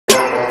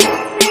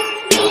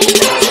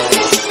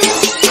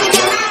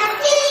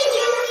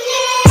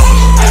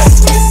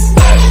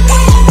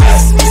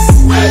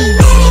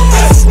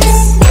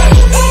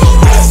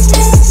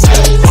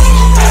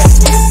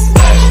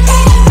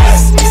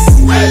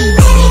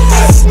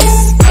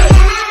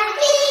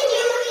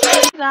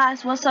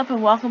guys, what's up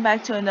and welcome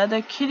back to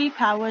another Kitty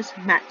Powers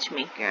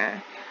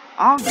Matchmaker.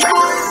 Alright,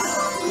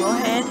 go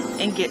ahead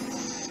and get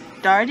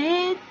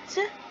started.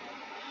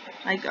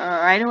 Like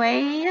right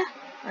away.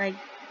 Like,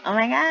 oh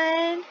my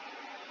god.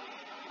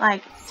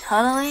 Like,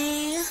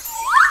 totally.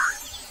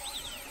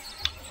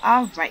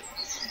 Alright.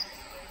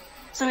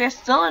 So we are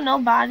still a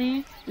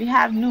nobody. We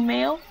have new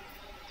mail.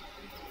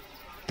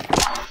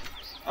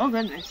 Oh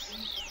goodness.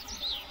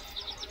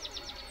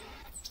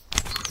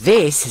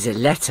 This is a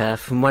letter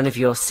from one of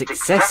your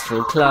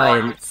successful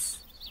clients.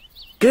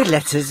 Good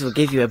letters will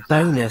give you a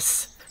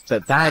bonus,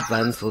 but bad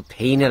ones will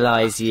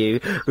penalise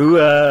you.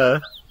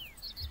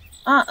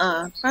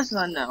 First of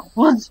all, no.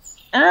 Well,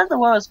 another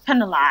word is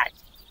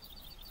penalized.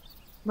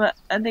 But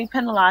I think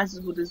penalized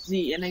is with a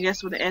Z, and I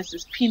guess with an S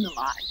is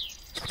penalized.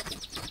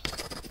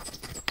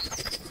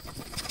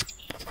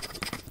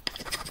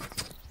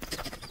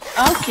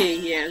 Okay,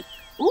 yeah.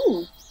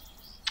 Ooh.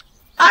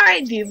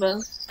 Alright,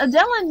 Diva.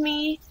 Adele and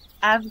me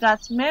have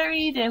got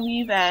married and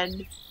we've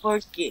had 4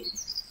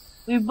 kids.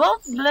 We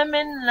both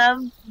blimmin'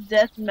 love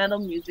death metal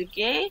music,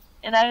 eh?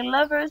 And I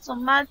love her so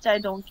much I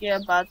don't care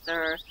about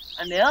her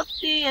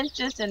unhealthy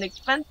interest in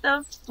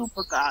expensive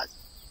supercars.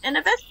 And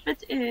the best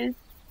bit is,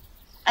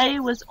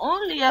 I was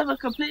only ever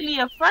completely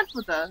upfront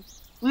with her.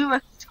 We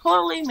were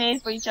totally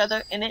made for each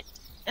other in it,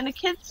 and the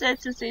kids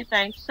said to say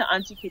thanks to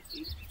Auntie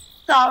Kitty,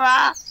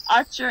 Sarah,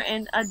 Archer,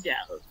 and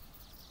Adele.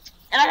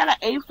 And I got an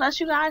A+, you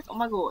guys. Oh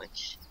my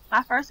gosh.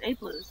 My first A+.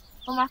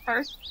 For my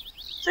first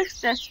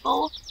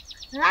successful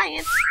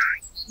client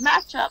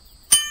matchup.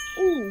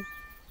 Ooh.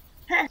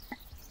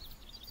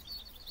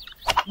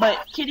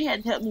 But Kitty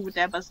had to help me with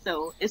that, but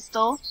still. It's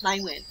still my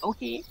win,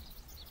 okay?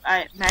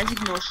 Alright, Magic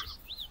Notion.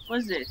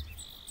 What's this?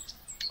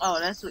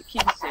 Oh, that's what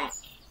Kitty said.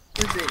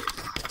 What's this?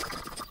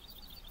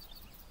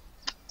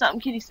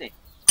 Something Kitty said.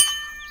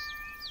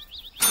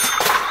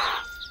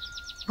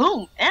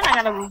 Boom! And I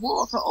got a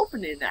reward for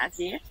opening that,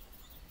 yeah?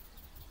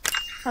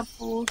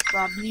 Couple,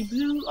 bubbly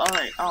blue.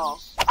 Alright,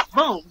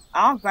 boom.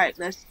 Alright,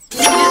 let's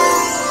get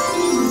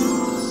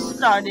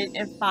started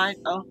and find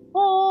a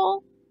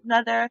whole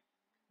nother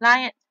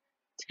client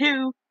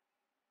to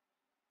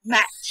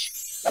match.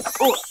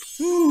 Oh.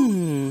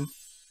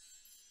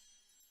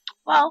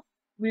 Well,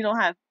 we don't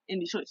have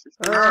any choices.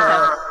 We just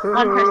have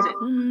one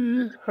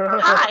person.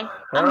 Hi,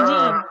 I'm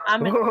Jean.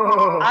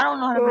 I don't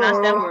know how to pronounce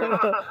that word.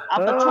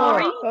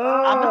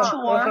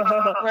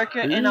 Abattoir worker,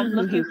 and I'm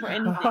looking for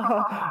anything.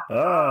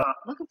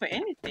 Looking for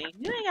anything?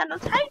 You ain't got no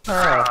type.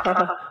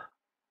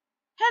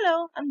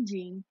 Hello, I'm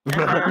Jean.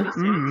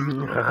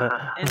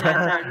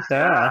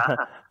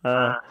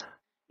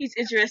 He's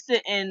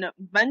interested in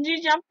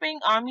bungee jumping,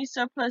 army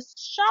surplus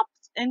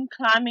shops, and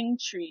climbing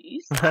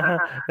trees.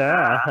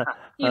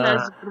 He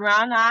loves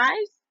brown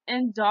eyes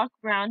and dark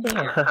brown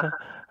hair.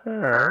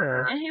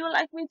 And he would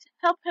like me to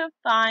help him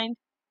find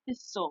his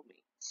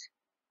soulmate.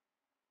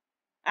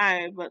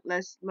 Alright, but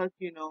let's look,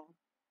 you know.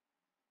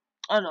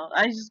 Oh no,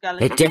 I just gotta.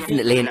 They're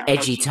definitely an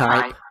edgy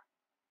type.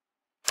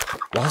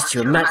 Whilst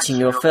you're matching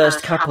your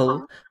first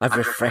couple, I've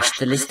refreshed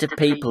the list of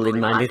people in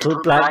my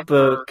little black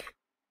book.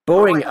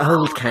 Boring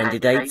old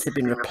candidates have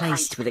been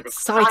replaced with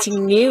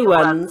exciting new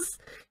ones,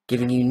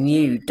 giving you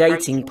new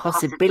dating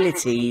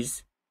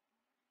possibilities.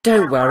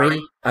 Don't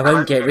worry, I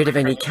won't get rid of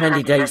any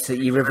candidates that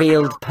you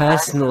revealed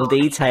personal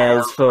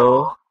details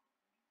for.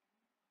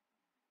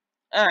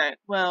 Alright,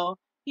 well,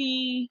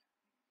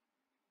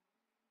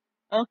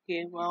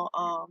 okay,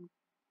 well,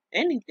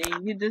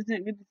 anything. He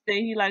doesn't get to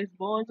say he likes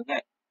boys,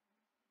 okay?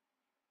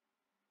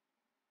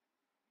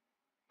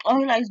 Oh,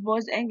 he likes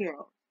boys and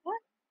girls. What?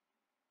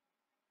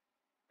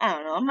 I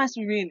don't know, I must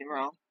be reading it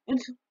wrong.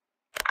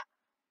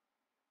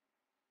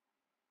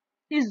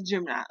 He's a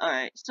Gemini,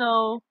 alright,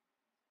 so,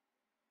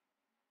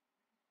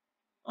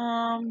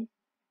 I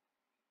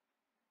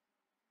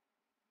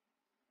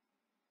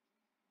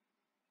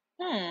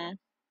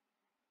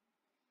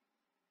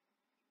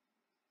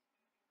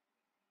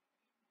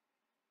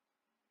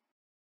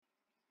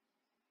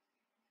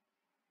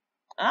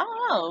don't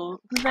know,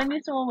 because I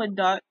need someone with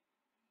dark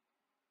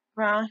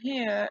brown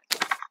hair.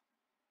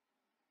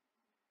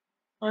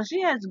 Well,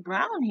 she has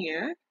brown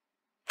hair.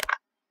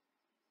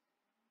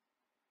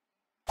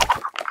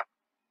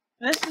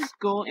 Let's just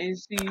go and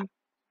see.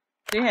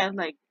 They have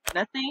like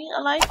nothing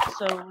alike,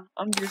 so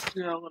I'm just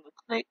gonna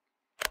click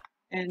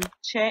and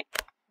check.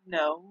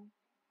 No.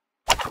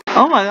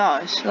 Oh my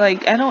gosh,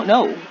 like I don't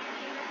know.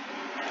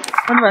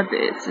 What about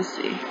this? Let's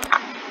see.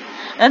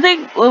 I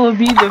think it would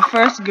be the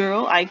first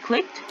girl I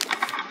clicked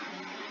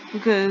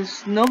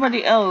because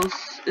nobody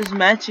else is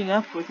matching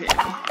up with him.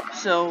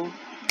 So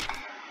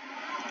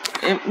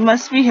it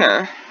must be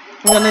her.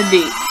 We're on a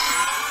date.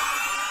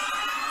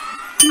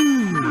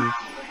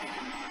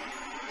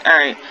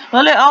 Alright.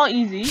 Well, they're all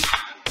easy.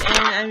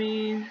 And I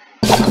mean,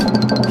 but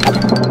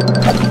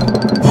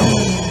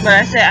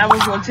I said I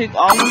was gonna take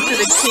all of them to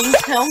the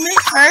King's Helmet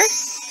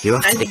first. You're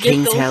off to the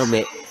King's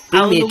Helmet.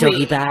 Bring me a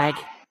doggy bag.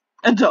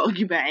 A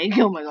doggy bag.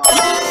 Oh my god.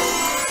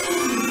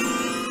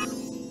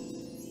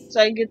 So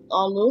I get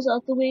all those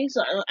out the way,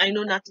 so I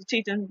know not to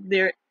take them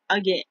there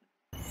again.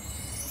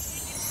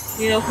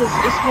 You know, because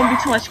it's going to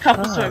be too much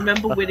couples to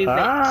remember where they went.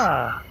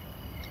 I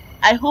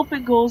hope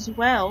it goes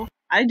well.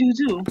 I do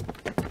too.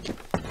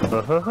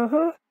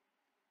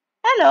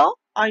 Hello,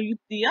 are you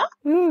Thea?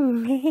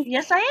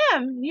 Yes, I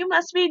am. You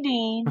must be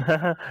Dean.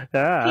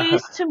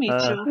 Pleased to meet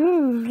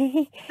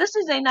you. This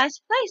is a nice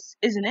place,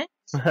 isn't it?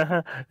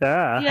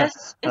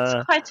 Yes,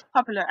 it's quite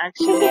popular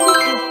actually.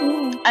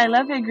 I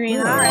love your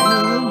green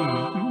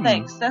eyes.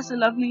 Thanks, that's a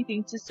lovely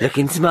thing to say. Look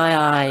into my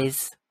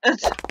eyes. Good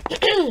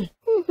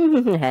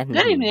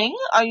evening.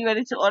 Are you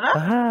ready to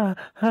order?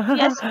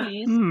 Yes,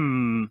 please.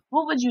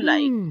 What would you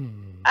like?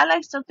 I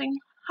like something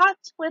hot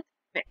with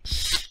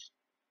fish.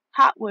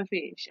 Hot with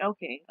fish.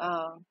 Okay.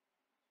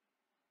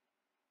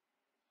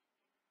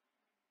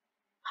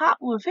 Hot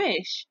with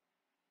fish.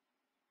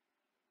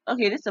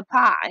 Okay, this is a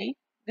pie.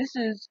 This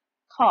is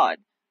cod.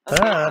 Okay,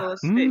 so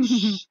it's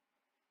fish.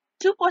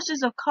 2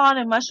 portions of cod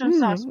and mushroom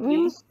sauce,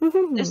 please.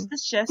 It's the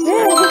chef's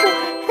special.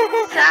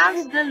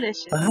 Sounds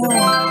delicious.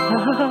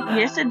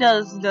 Yes, it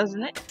does,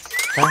 doesn't it?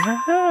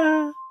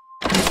 Alright.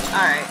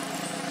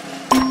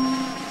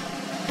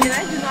 And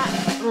I do not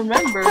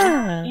remember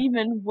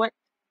even what...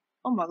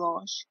 Oh my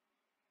gosh.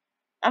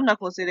 I'm not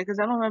going to say that because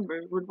I don't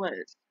remember what it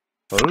was.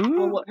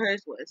 Or what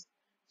hers was.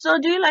 So,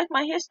 do you like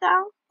my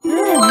hairstyle?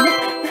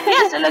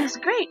 Yes, it looks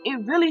great.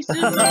 It really suits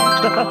you.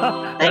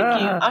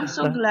 Thank you. I'm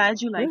so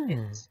glad you like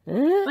it.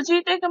 What do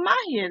you think of my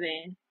hair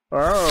then?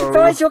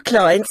 Advise your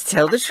client to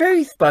tell the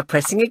truth by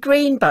pressing a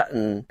green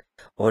button,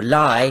 or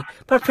lie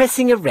by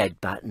pressing a red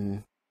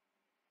button.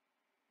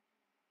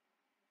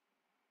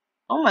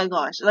 Oh my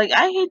gosh, like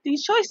I hate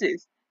these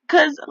choices.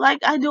 Cause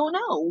like I don't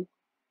know.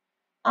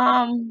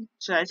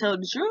 Should I tell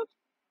the truth?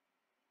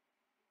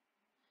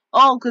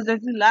 Oh, cause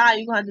if you lie,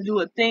 you're gonna have to do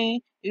a thing,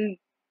 and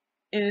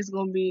it's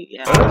gonna be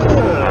yeah.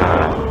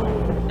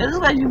 It looks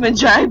like you've been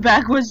dragged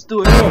backwards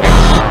through it.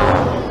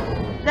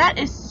 That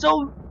is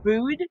so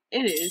rude.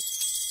 It is.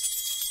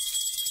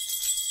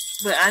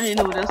 But I didn't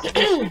know what else it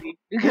was to be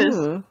because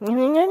I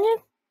mean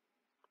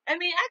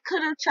I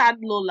could have tried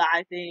the little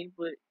lie thing,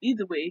 but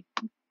either way,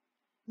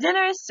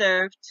 dinner is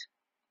served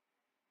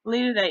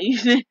later that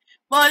evening.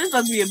 Well, this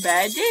must be a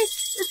bad day.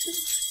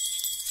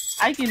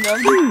 I can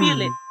already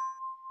feel it.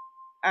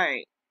 All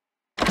right.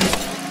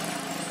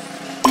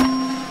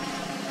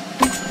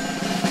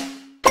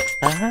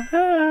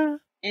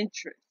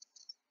 Interest.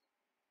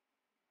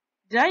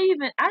 I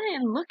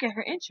didn't look at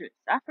her interest.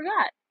 I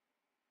forgot.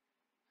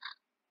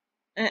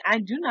 And I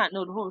do not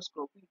know the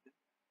horoscope either.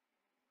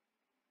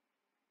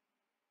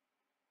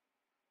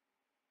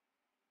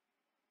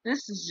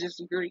 This is just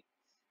great.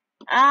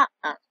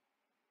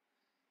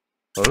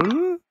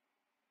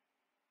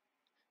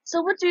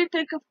 So what do you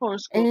think of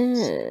horoscopes?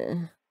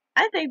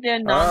 I think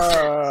they're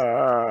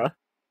nonsense.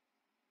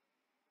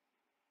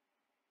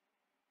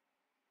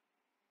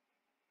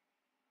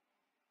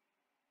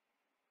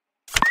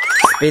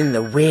 Spin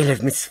the wheel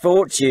of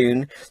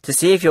misfortune to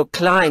see if your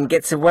client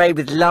gets away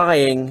with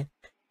lying.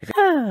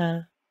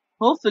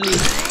 Hopefully.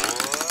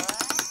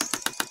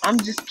 I'm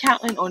just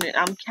counting on it.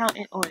 I'm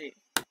counting on it.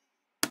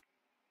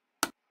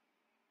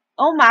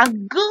 Oh my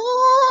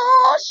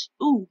gosh!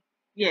 Ooh,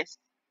 yes,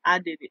 I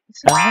did it.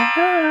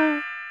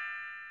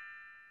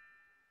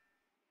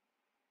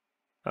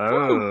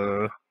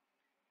 Ooh.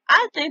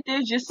 I think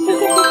they're just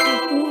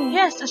silly.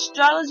 Yes,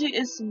 astrology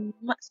is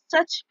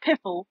such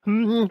piffle.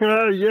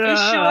 It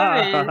sure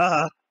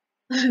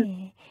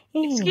is.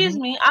 Excuse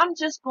me, I'm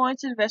just going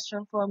to the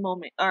restroom for a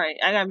moment. Alright,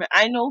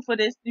 I know for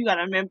this, you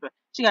gotta remember.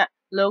 She got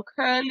little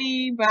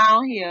curly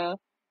brown hair,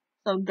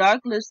 some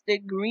dark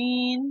lipstick,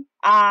 green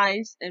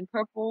eyes, and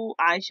purple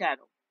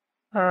eyeshadow.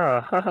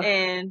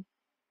 And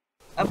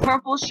a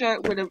purple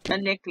shirt with a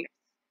necklace.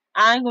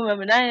 I ain't gonna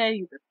remember none of that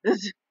either.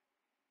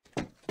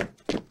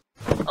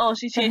 Oh,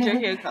 she changed her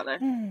hair color.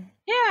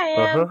 Here I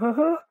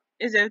am.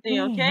 Is everything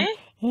okay?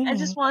 I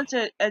just want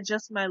to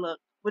adjust my look.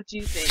 What do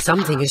you think?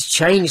 Something has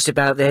changed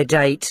about their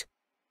date.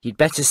 You'd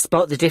better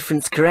spot the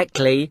difference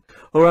correctly,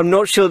 or I'm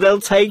not sure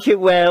they'll take it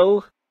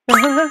well.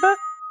 I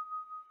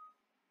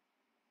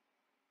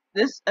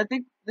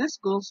think this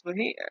goes for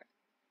hair.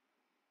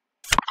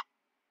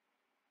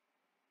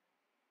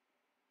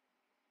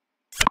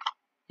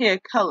 Hair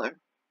color.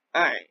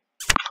 Alright.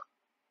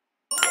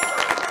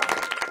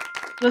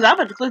 Because I'm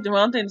about to click the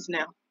wrong things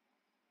now.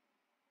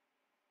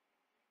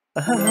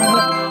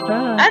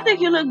 I think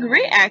you look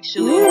great,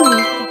 actually.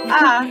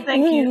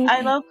 Thank you.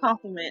 I love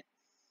compliments.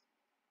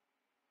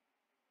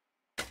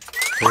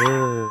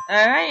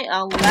 Alright,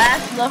 our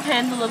last love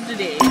handle of the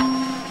day.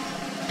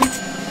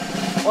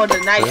 Or the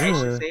night, I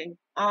should say.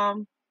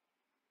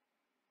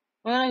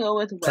 We're gonna go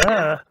with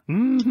weather.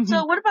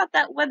 So, what about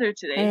that weather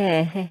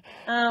today?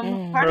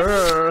 Pardon me?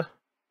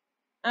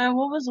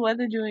 What was the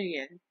weather doing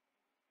again?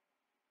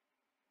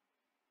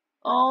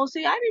 Oh,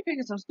 see, I be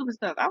picking some stupid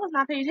stuff. I was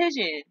not paying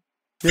attention.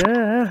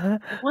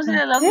 Wasn't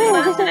it lovely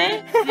weather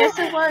today? Yes,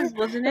 it was,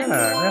 wasn't it?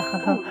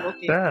 Ooh,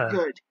 okay,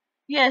 good.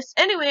 Yes,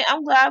 anyway,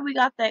 I'm glad we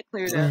got that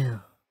cleared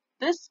up.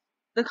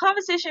 The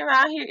conversation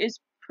around here is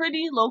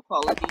pretty low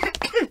quality.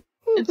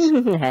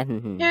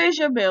 Here's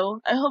your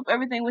bill. I hope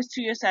everything was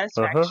to your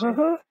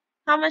satisfaction.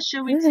 How much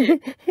should we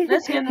tip?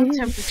 Let's give them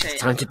 10%.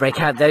 Time to break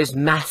out those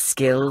math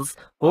skills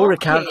or a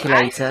Okay, I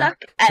calculator suck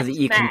so at that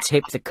you can math.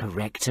 tip the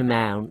correct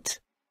amount.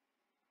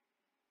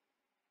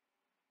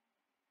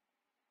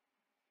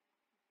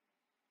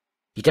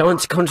 You don't want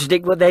to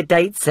contradict what their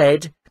date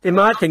said. They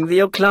might think that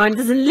your client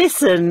doesn't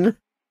listen.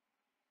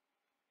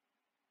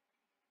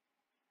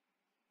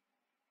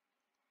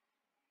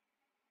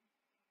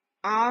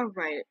 All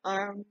right.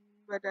 Da.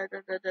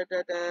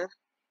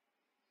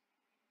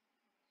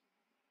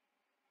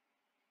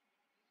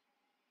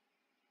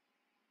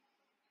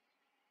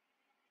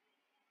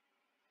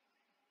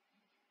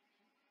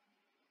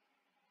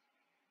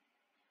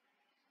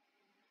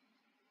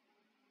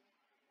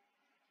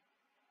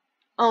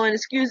 Oh, and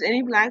excuse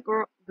any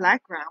background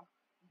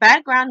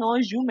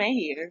noise you may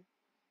hear.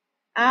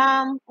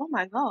 Oh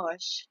my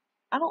gosh.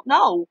 I don't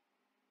know.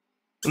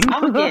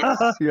 I'm a guess.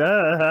 That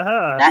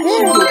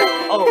should do it.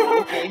 Oh,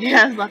 okay.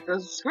 Yeah, I was about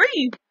to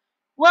scream.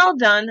 Well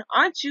done.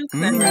 Aren't you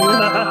clever?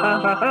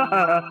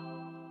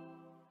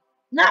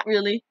 Not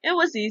really. It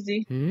was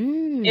easy.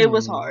 It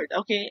was hard.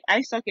 Okay.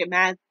 I suck at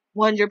math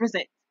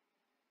 100%.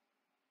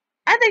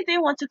 I think they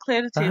want to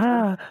clear the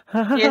table.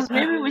 Yes,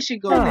 maybe we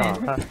should go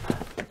then.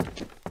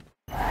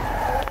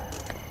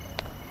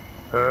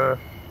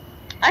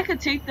 I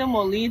could take them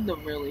or lead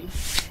them, really.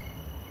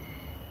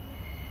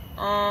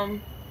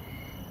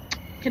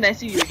 Can I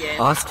see you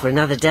again? Ask for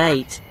another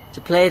date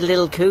to play it a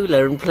little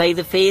cooler and play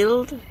the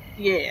field.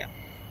 Yeah.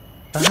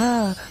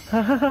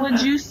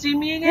 Would you see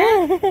me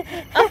again?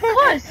 Of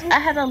course. I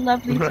had a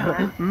lovely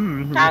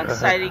time. How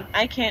exciting.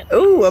 I can't wait.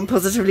 Oh, I'm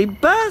positively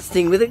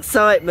bursting with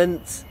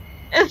excitement.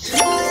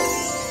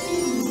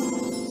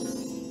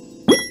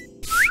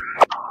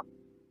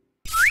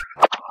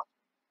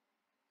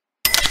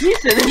 He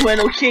said it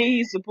went okay,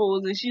 he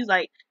supposed, and she's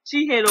like,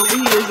 she head over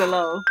heels in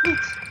love.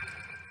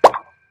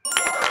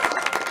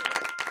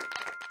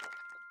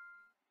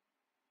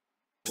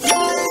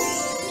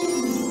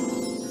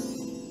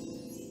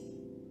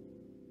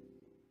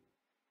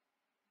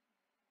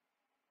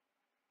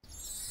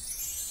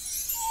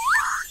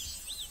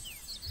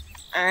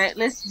 Alright,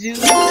 let's do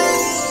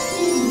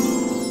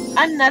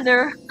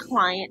another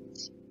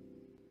client.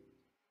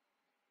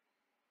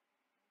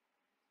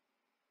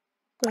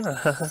 You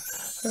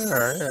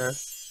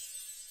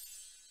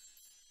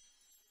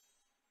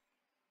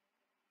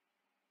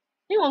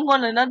want to go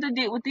on another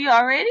date with you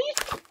already?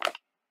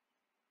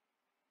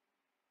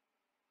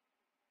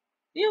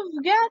 You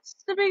forgot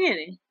the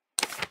beginning.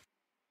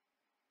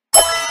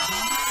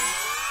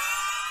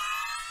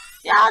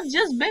 Y'all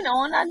just been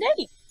on a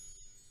date.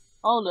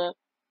 Hold up.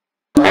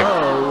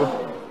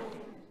 Oh.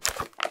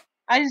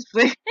 I just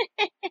I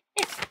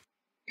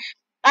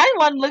didn't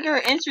want to look at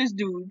her interest,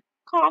 dude.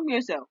 Calm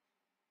yourself.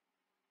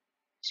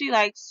 She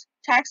likes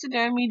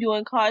taxidermy,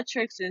 doing card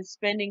tricks, and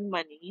spending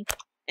money.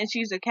 And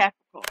she's a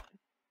Capricorn.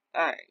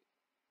 Alright.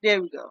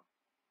 There we go.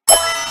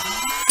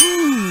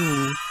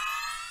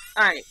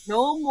 Alright.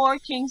 No more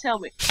King's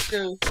Helmet.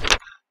 So.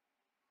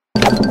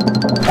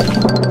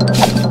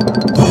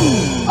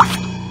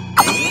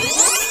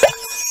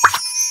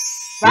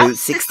 Route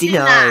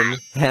 69.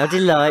 How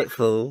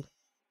delightful.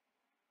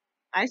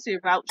 I say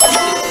route. She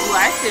say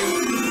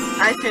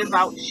I say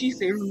route. She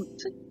say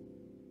route.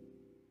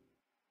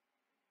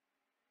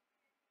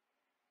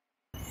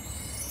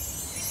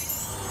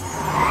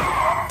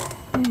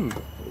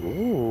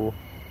 Ooh.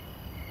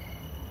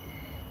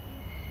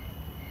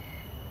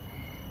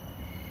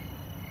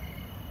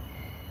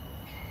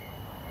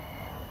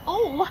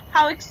 Oh,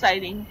 how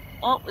exciting.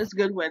 Oh, it's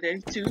good weather,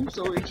 too,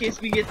 so in case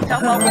we get to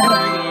talk about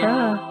weather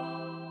again.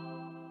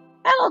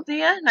 Hello,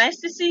 Thea. Nice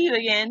to see you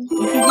again.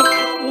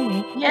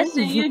 Yes,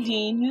 sir,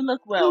 Eugene. You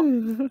look well.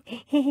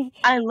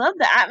 I love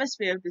the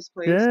atmosphere of this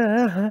place.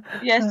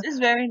 Yes, it's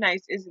very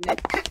nice, isn't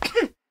it?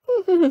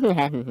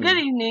 Good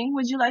evening.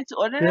 Would you like to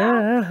order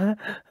now?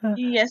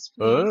 Yes,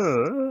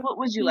 please. What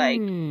would you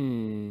like?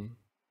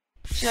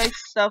 She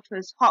likes stuff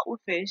that's hot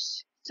with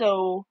fish.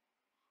 So,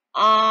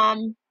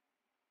 I'm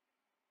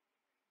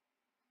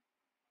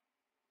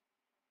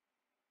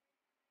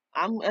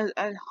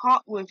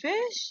hot with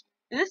fish.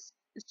 This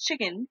is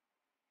chicken,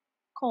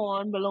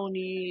 corn,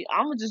 bologna.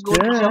 I'm gonna just go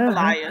with the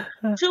jambalaya.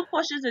 2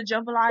 portions of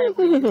jambalaya,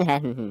 please.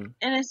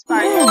 And it's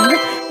spicy.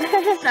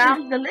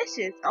 Sounds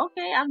delicious.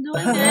 Okay, I'm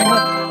doing good.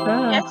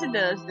 Yes, it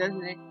does,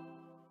 doesn't it?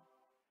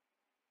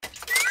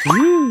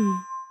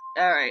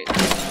 Alright.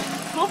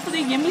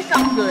 Hopefully, give me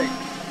something good.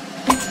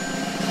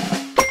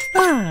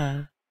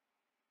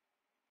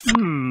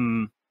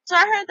 So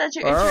I heard that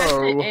you're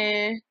interested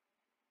in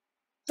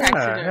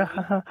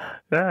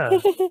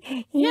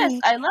taxidermy. Yes,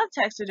 I love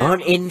taxidermy.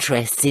 Aren't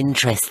interests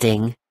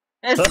interesting?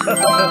 That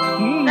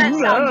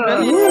sounds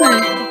really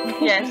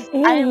exciting. Yes,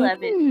 I love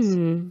it.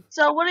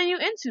 So what are you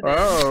into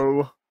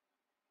then?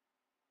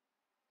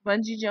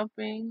 Bungee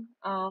jumping,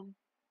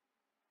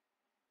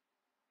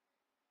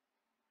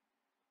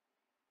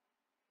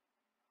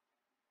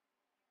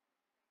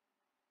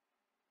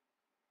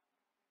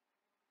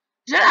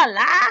 should I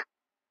lie?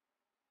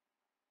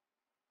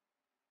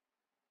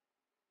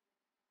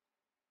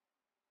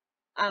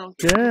 I don't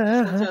care.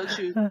 I'm just gonna tell the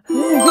truth.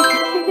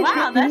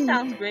 Wow, that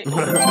sounds great. Oh,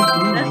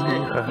 that's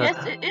good.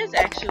 Yes, it is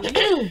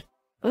actually.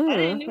 I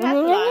didn't even have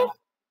to lie.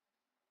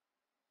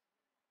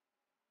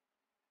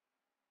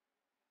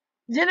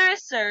 Dinner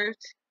is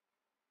served.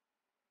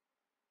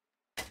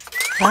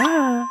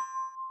 Ah.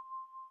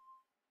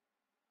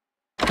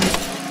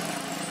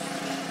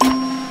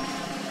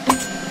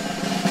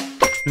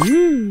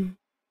 Mm.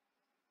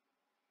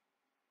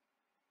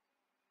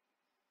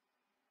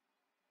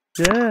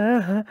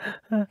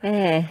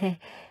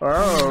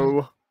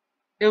 Oh.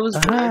 It was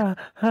good.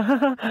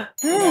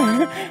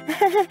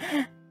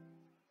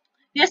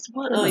 Yes,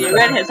 oh yeah, we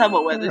already had talked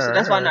about weather, so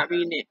that's why I'm not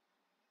reading it.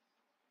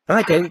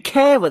 I don't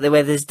care what the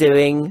weather's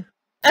doing.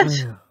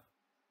 Oh,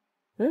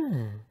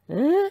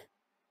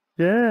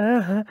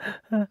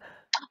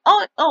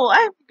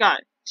 I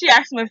forgot. She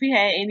asked me if he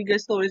had any good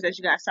stories that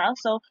you got south.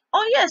 So,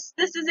 oh yes,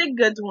 this is a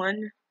good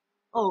one.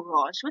 Oh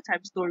gosh, what type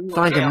of story you want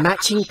Find to a tell?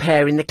 matching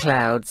pair in the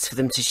clouds for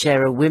them to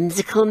share a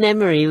whimsical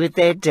memory with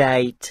their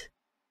date.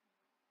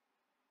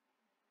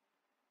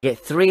 Get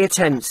 3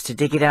 attempts to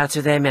dig it out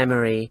of their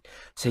memory,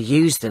 so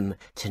use them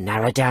to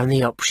narrow down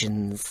the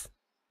options.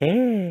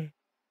 I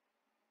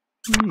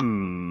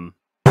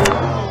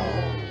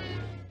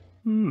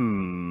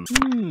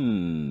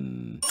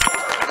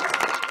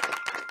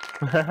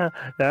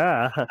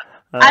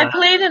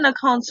played in a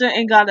concert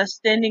and got a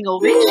standing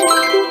ovation.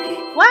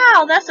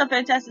 Wow, that's a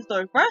fantastic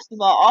story. First of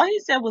all he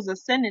said was a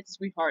sentence,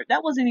 sweetheart.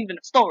 That wasn't even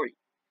a story.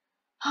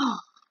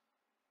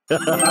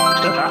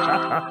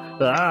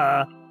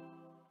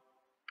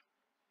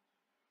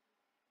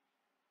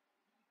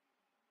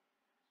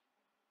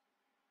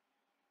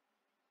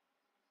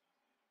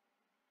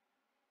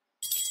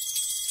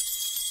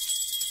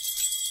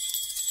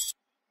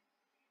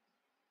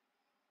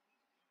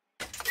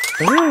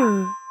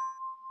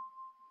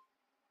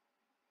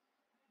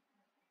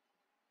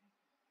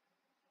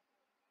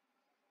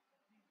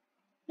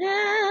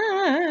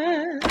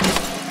 Yeah.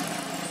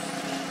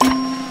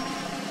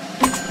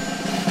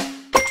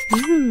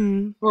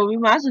 Well, we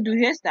might as well do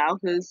hairstyle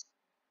because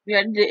we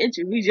already did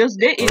intro. We just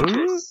did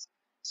interest.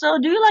 So,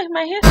 do you like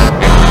my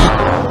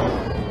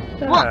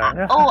hairstyle?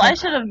 Well, I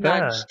should have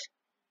nudged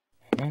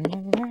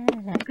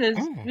because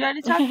we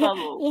already talked about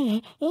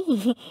it.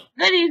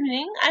 Good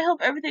evening. I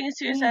hope everything is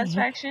to your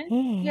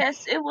satisfaction.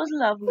 Yes, it was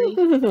lovely.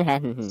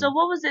 So,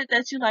 what was it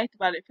that you liked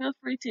about it? Feel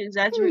free to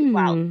exaggerate.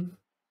 Wow.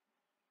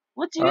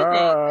 What do you think?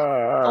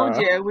 Oh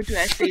dear, what do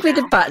I say Stick with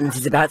now? the Buttons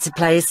is about to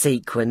play a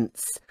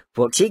sequence.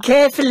 Watch it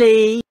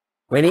carefully.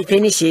 When it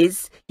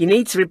finishes, you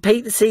need to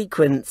repeat the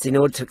sequence in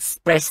order to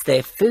express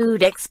their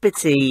food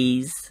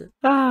expertise.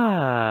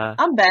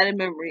 I'm bad at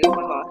memory. Oh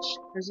my gosh.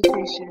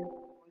 Presentation.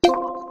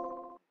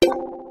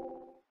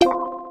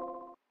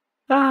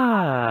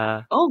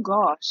 Oh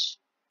gosh.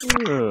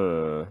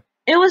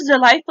 It was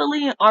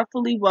delightfully and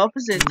artfully well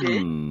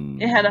presented.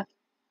 It had a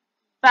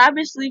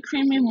fabulously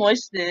creamy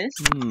moistness.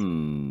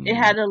 It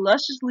had a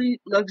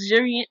lusciously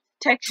luxuriant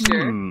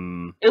texture.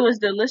 It was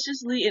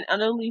deliciously and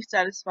utterly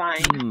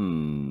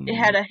satisfying. It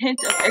had a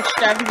hint of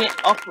extravagant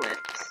opulence.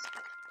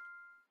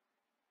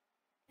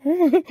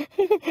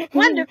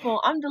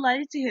 Wonderful. I'm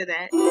delighted to hear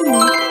that.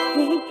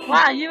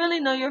 Wow, you really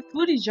know your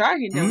foodie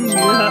jargon, don't you?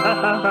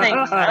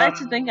 Thanks. I like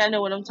to think I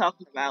know what I'm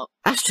talking about.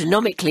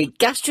 Astronomically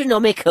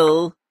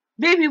gastronomical.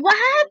 Baby,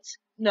 what?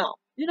 No.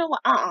 You know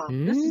what?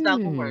 This is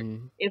not gonna work.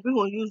 If we're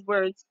gonna use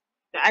words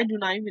that I do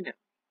not even know.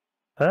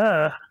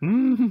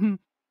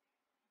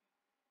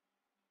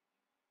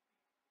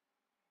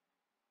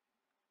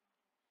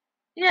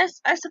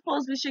 Yes, I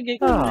suppose we should get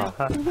going. I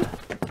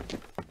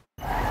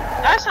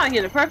was trying to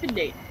get a perfect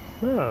date.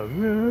 But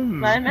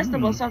I messed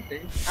up on something.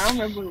 I don't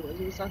remember what it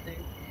was. It was something.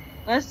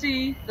 Let's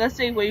see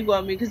where you going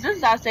with me, because this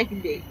is our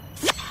second date.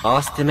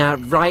 Ask them out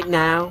right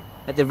now,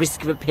 at the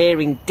risk of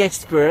appearing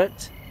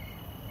desperate.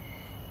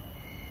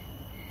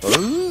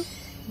 Do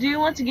you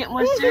want to get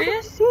more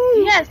serious?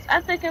 Yes,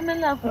 I think I'm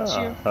in love with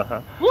you.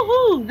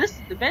 Woohoo! This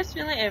is the best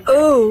feeling ever.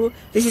 Oh,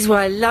 this is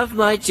why I love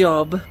my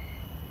job.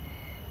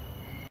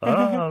 Hold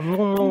up,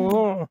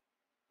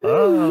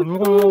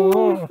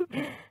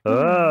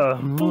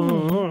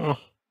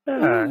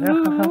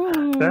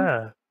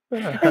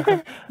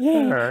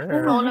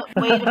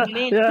 wait a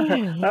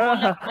minute.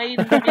 Hold up, wait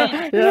a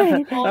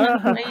minute. Hold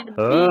up, wait a minute.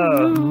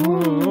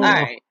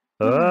 Alright.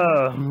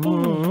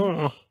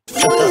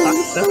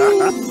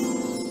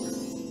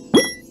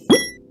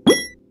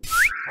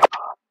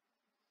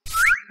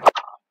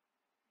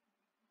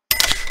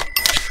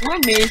 We're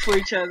made for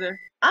each other.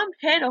 I'm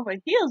head over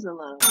heels in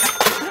love.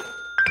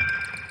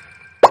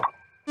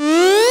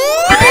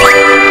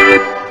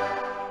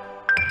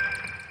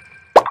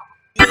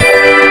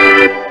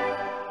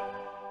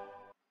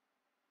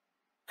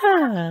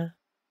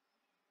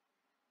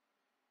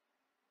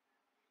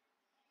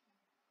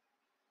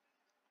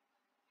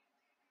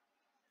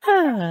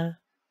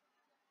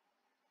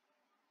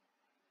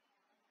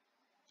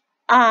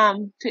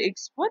 To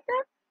export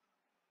them?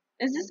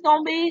 Is this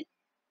gonna be?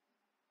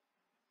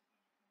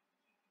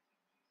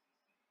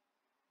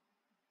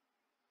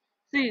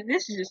 See,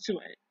 this is just too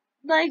much.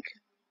 Like,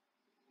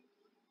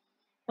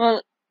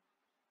 Well,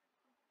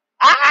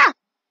 ah!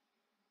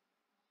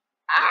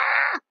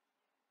 Ah!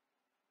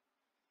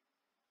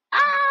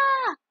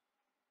 Ah!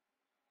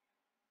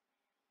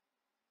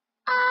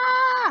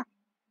 Ah!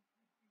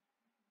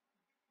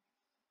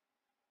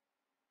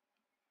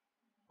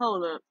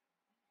 Hold up.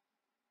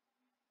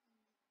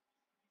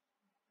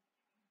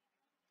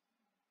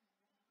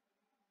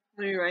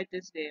 Let me write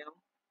this down.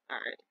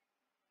 Alright.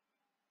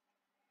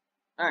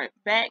 Alright,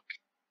 back.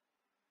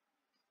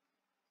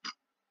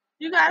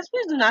 You guys,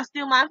 please do not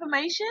steal my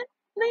information.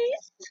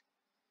 Please.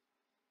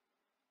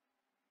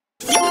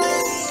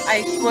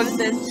 I exported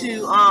them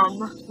to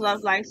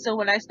Love Life, so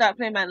when I start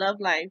playing my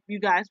Love Life, you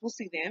guys will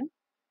see them.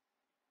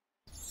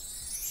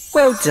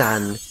 Well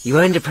done. You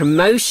earned a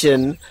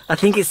promotion. I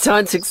think it's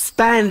time to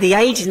expand the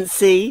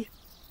agency.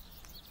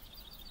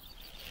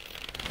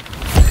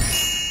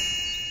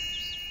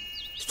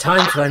 It's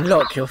time to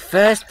unlock your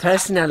first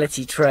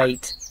personality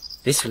trait.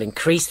 This will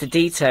increase the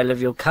detail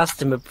of your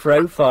customer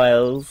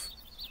profiles.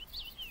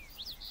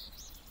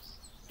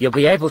 You'll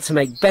be able to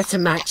make better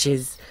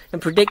matches and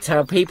predict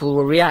how people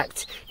will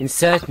react in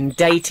certain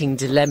dating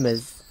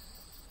dilemmas.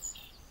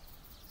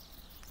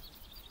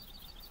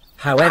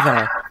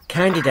 However,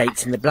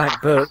 candidates in the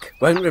Black Book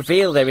won't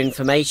reveal their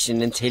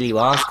information until you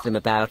ask them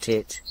about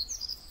it.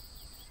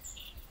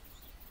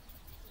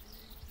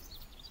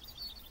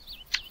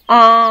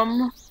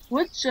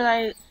 What should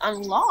I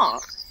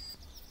unlock?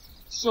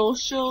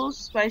 Social,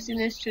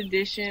 spiciness,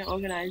 tradition,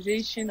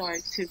 organization, or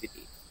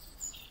activity?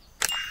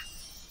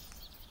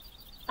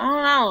 I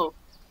don't know.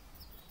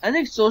 I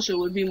think social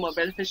would be more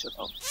beneficial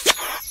though.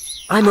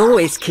 I'm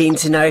always keen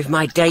to know if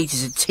my date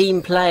is a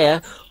team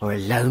player or a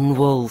lone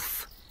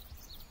wolf.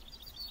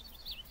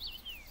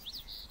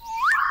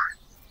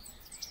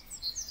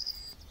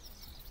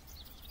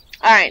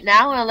 Alright,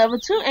 now we're on level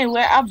 2 and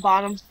we're a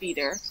bottom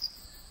feeder.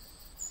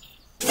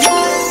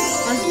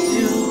 Let's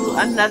do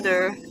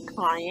another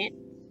client.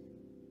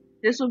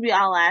 This will be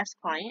our last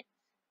client.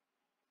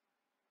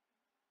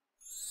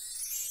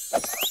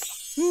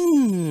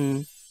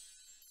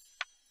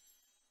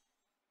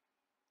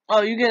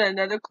 Oh, you get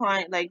another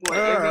client like what,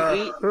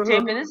 every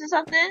 10 minutes or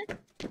something?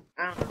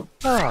 I don't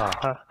know.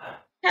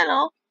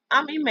 Hello,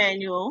 I'm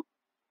Emmanuel.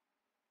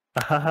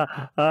 I'm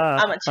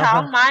a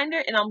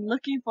childminder and I'm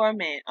looking for a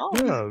man. Oh,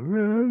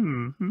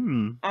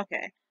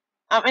 okay.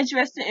 I'm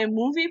interested in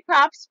movie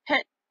props,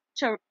 pet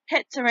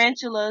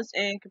tarantulas,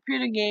 and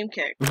computer game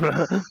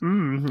characters.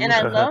 And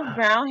I love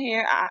brown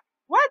hair.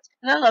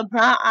 And I love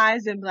brown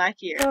eyes and black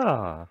hair.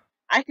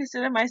 I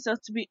consider myself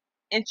to be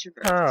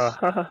introvert.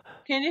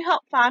 Can you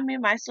help find me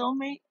my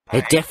soulmate?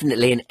 They're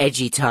definitely an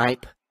edgy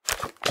type.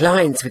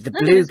 Clients with the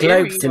blue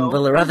globe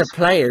symbol are other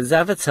players'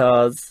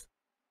 avatars.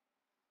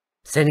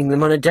 Sending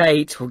them on a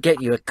date will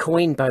get you a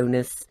coin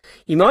bonus.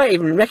 You might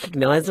even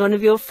recognise one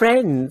of your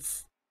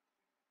friends.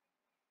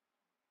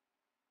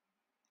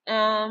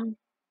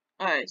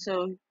 Alright,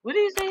 so what are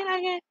you saying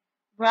again?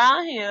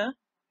 Brown hair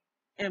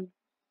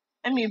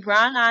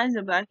brown eyes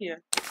and black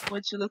hair.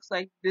 Which looks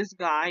like this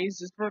guy is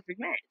his perfect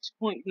match.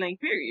 Point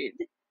blank period.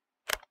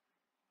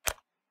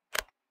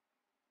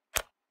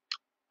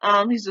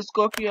 He's a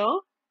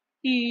Scorpio.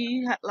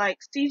 He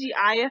likes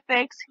CGI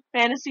effects,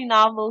 fantasy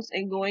novels,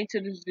 and going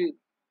to the zoo.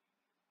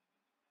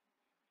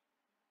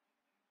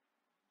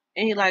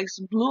 And he likes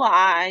blue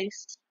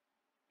eyes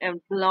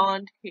and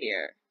blonde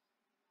hair.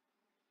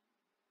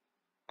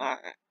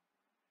 Alright.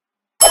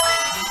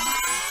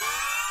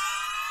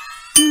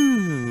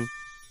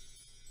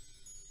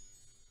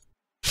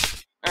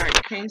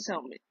 Alright, King's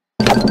Helmet.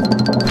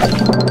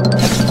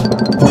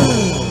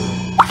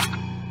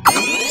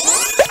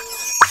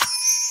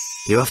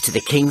 You're off to the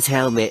King's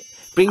Helmet.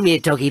 Bring me a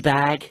doggy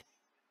bag.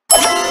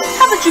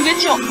 How about you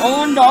get your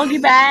own doggy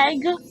bag?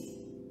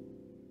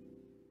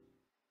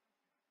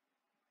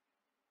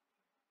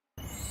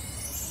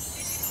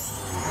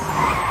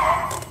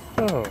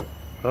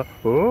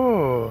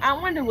 I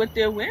wonder what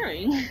they're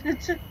wearing.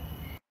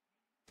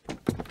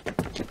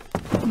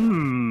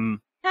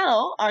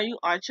 Hello, are you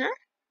Archer?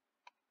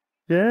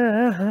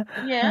 Yeah.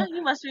 Yeah,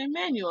 you must be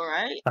Emmanuel,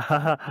 right?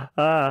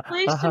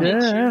 Pleased to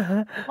meet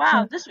you.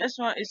 Wow, this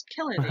restaurant is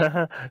killing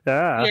it.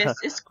 Yes,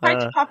 it's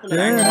quite popular,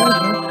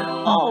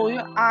 actually. Oh,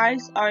 your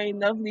eyes are a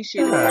lovely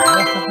shade of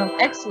brown.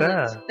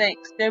 Excellent,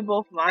 thanks. They're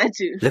both mine,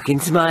 too. Look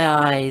into my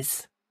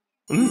eyes.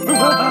 And your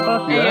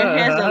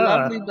hair's a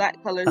lovely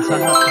black color, too.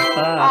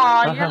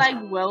 Aw, you're like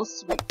well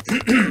sweet.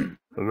 Good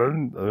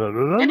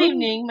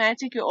evening, may I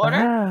take your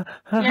order?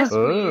 Yes,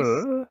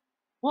 please.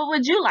 What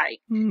would you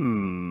like?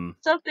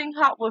 Something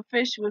hot with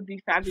fish would be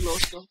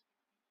fabulous.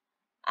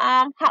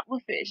 Hot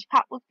with fish,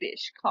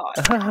 cod.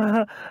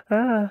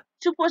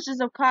 2 portions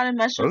of cod and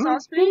mushroom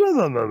sauce, please.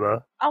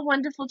 A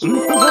wonderful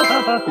choice.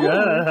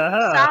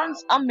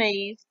 Sounds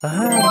amazing.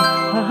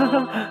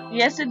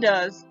 Yes, it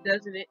does,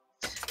 doesn't it?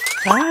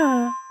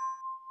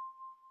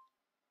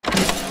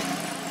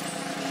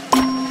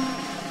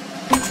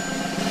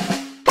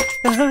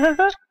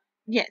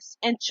 Yes,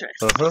 interest.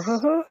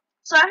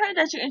 So I heard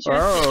that you're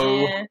interested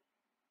in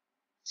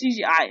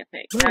CGI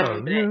effects. I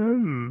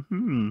remember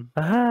that.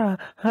 Ah,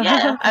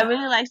 Yeah, I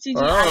really like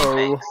CGI Oh.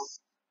 effects.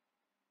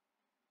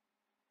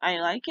 I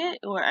like it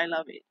or I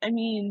love it. I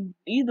mean,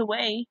 either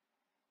way,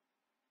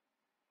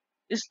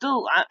 it's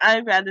still.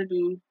 I'd rather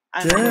do.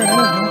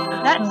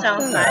 That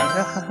sounds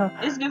nice.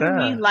 It's giving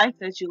me life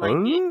that you like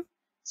it.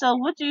 So,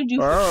 what do you do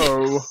for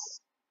Oh.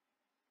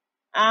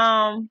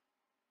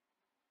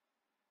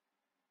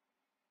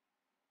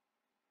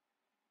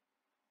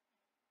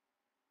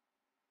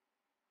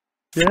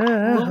 tips?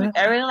 Movie,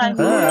 I really like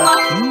movie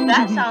buffs.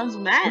 That sounds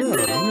mad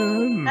good.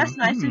 That's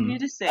nice of you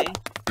to say.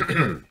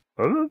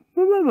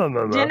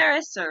 Dinner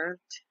is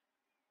served.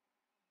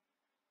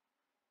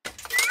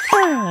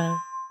 Why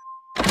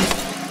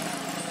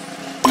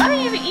are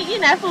you even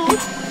eating that food?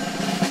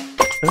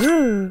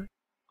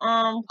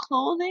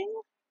 Clothing?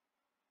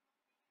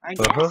 I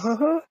guess.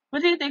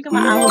 What do you think of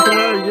my outfit?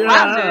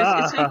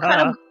 Wowzers, it's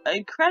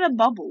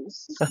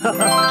incredibles.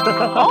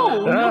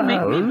 Oh, you'll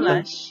make me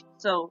blush.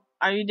 So,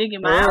 are you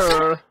digging my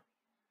outfit?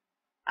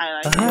 I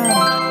like it.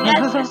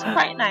 Yes, it's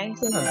quite nice.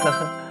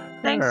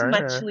 Thanks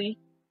muchly.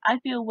 I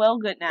feel well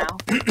good now.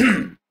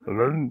 Can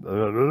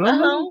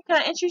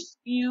I interest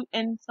you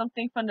in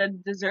something from the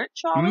dessert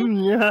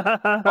trolley?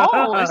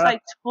 Oh, it's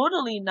like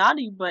totally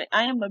naughty, but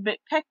I am a bit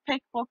peck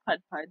for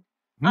pud.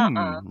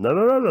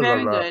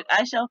 Very good.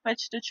 I shall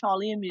fetch the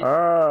trolley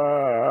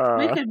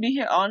immediately. We could be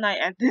here all night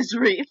at this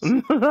rate.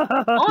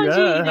 Oh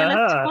gee, they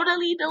look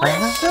totally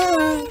delicious.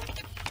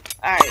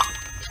 Alright.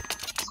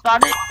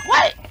 Spotted.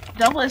 What?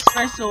 Double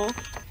espresso,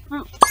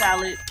 fruit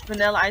salad,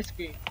 vanilla ice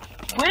cream.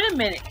 Wait a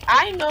minute.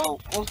 I know.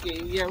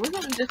 Okay, yeah, we're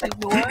gonna just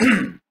ignore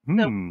the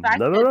fact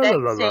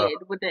that said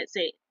what that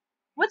said.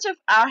 Which of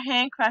our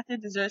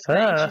handcrafted desserts can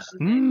I interest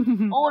you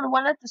in? Oh, the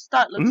one at the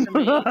start looks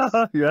amazing. Of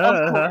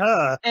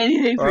course.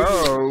 Anything for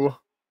you.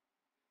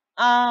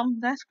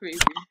 That's crazy.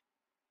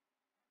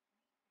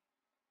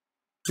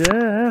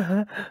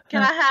 Can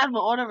I have an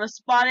order of a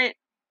spotted,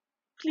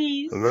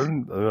 please?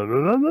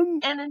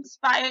 An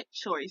inspired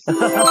choice.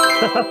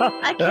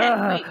 I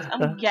can't wait.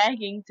 I'm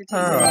gagging to taste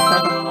it.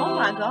 Oh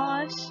my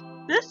gosh.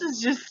 This is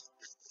just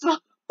so...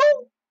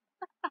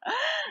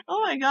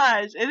 Oh my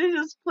gosh. And it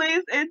just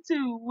plays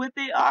into what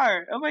they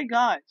are. Oh my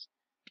gosh.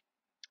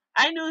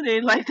 I knew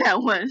they'd like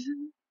that one.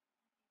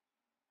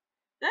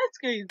 That's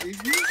crazy.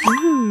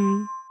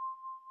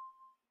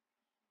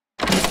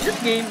 This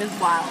game is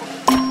wild.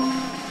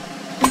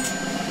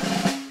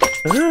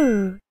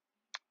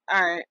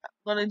 Alright,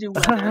 I'm gonna do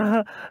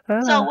weather.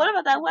 So, what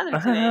about that weather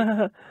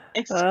today?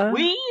 Excuse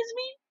me?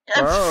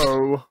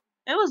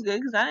 It was good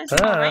because I didn't see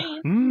no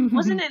rain.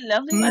 Wasn't it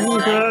lovely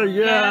yesterday?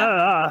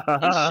 Yeah,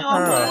 it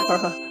sure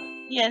was.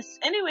 Yes,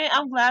 anyway,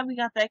 I'm glad we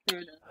got that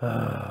cleared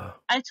up.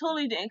 I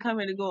totally didn't come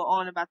here to go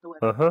on about the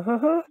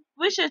weather.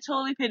 We should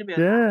totally pay the bill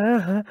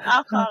now.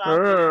 I'll call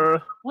out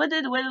there. What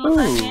did the weather look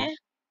like again?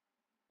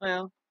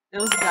 Well,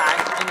 it was a guy,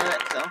 I knew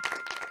it, so.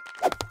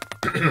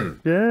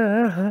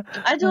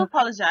 I do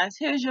apologize.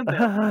 Here's your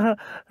bill.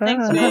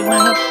 Thanks very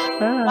much.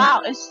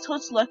 Wow, it's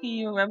totally lucky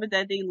you remember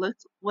that they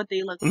looked what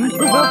they looked like.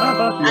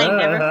 I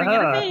never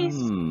forget a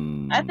face.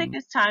 I think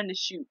it's time to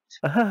shoot.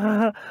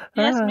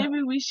 Yes,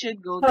 maybe we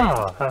should go there.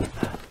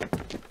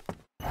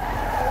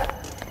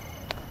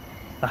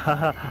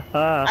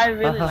 I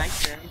really like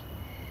them.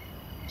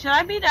 Should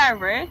I be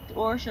direct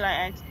or should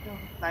I ask them?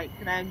 Like,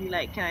 can I be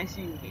like, can I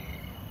see you again?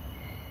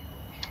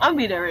 I'll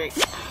be direct.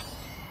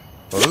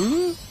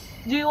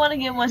 Do you want to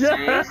get more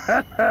serious?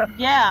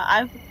 Yeah,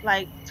 I've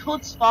like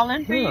totes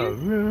fallen for you.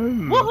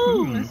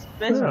 Woohoo! It's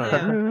best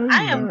player.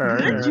 I am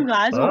good, you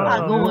guys. Oh my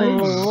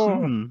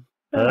gosh.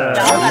 Y'all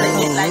gotta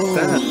get like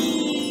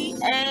me.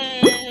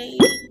 Hey.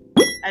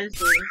 I just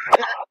did.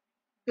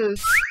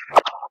 Cause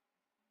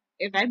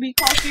if I be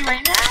coffee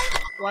right now,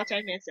 watch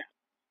I mess up.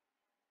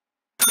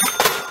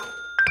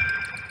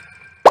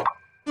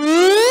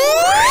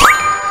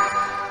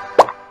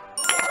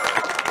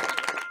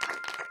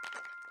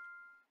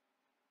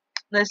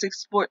 Let's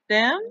export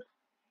them.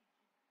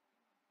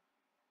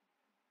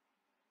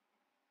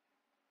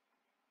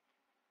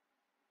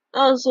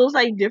 Oh, so it's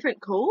like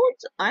different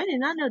codes? I did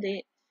not know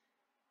that.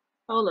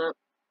 Hold up.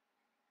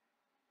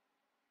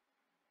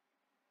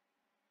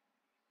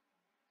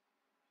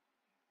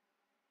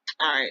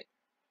 Alright.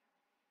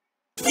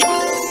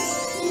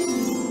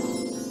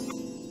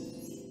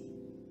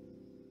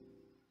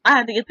 I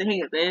have to get the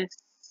hang of this.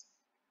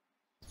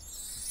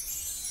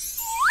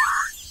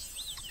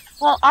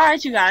 Well,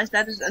 alright you guys,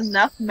 that is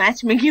enough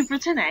matchmaking for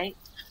tonight.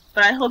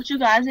 But I hope you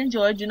guys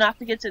enjoyed. Do not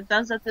forget to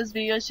thumbs up this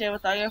video, share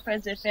with all your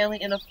friends and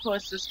family, and of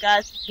course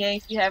subscribe to the game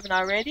if you haven't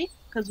already.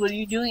 Because what are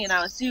you doing? And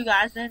I will see you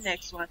guys in the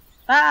next one.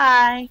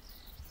 Bye!